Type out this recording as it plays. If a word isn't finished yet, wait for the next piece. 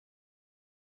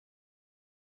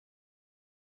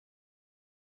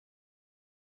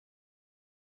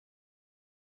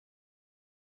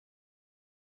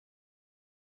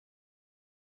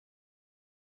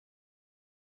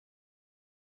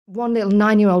One little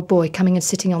 9-year-old boy coming and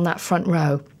sitting on that front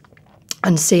row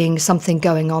and seeing something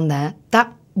going on there,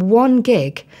 that one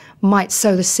gig might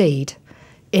sow the seed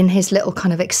in his little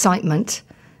kind of excitement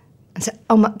and say,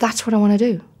 oh, that's what I want to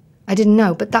do. I didn't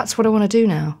know, but that's what I want to do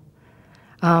now.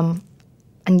 And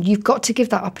you've got to give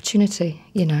that opportunity,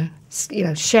 you know,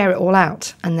 share it all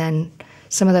out, and then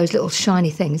some of those little shiny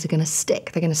things are going to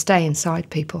stick. They're going to stay inside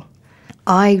people.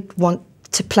 I want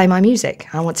to play my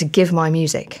music. I want to give my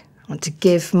music. I want to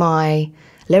give my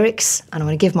lyrics, and I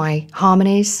want to give my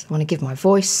harmonies. I want to give my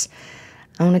voice.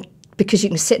 Because you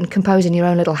can sit and compose in your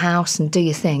own little house and do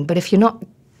your thing. But if you're not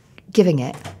giving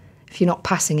it, if you're not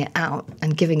passing it out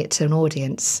and giving it to an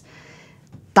audience,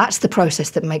 that's the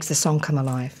process that makes the song come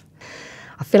alive.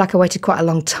 I feel like I waited quite a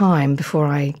long time before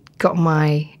I got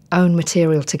my own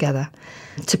material together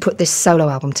to put this solo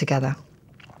album together.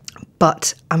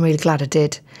 But I'm really glad I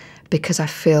did, because I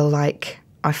feel like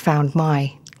I found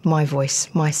my voice,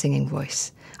 my singing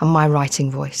voice, and my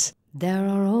writing voice. There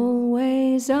are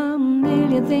always a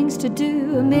million things to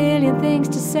do, a million things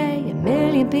to say, a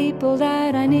million people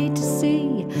that I need to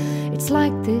see. It's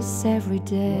like this every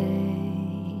day.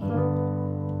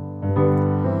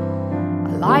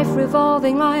 A life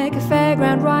revolving like a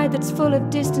fairground ride that's full of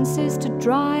distances to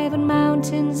drive and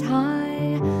mountains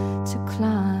high to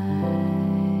climb.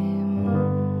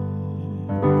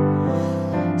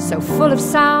 So full of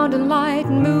sound and light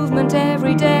and movement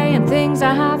every day, and things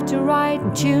I have to write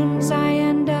and tunes I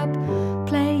end up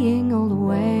playing all the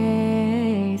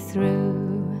way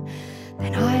through.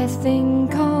 Then I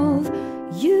think of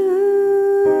you.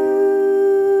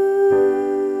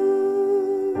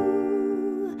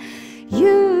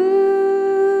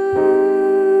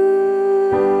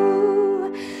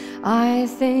 I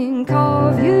think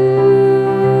of you.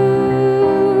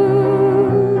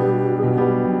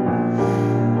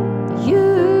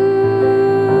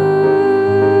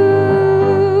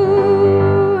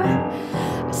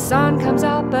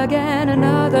 Again,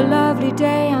 another lovely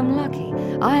day. I'm lucky,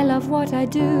 I love what I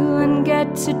do and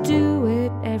get to do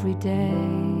it every day.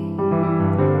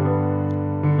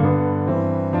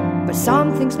 But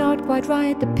something's not quite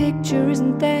right, the picture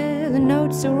isn't there, the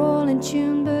notes are all in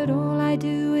tune, but all I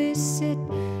do is sit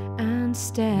and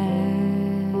stare.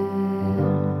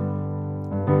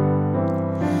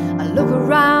 I look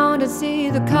around and see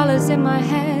the colours in my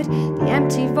head, the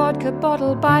empty vodka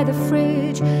bottle by the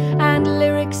fridge, and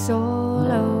lyrics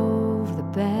all over the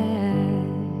bed.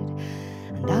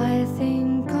 And I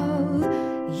think of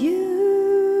you.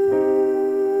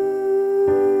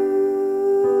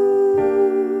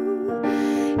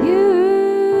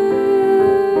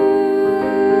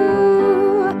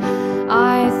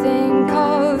 I think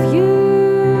of you.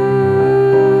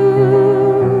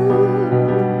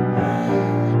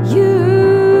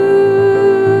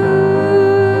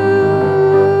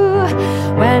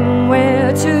 When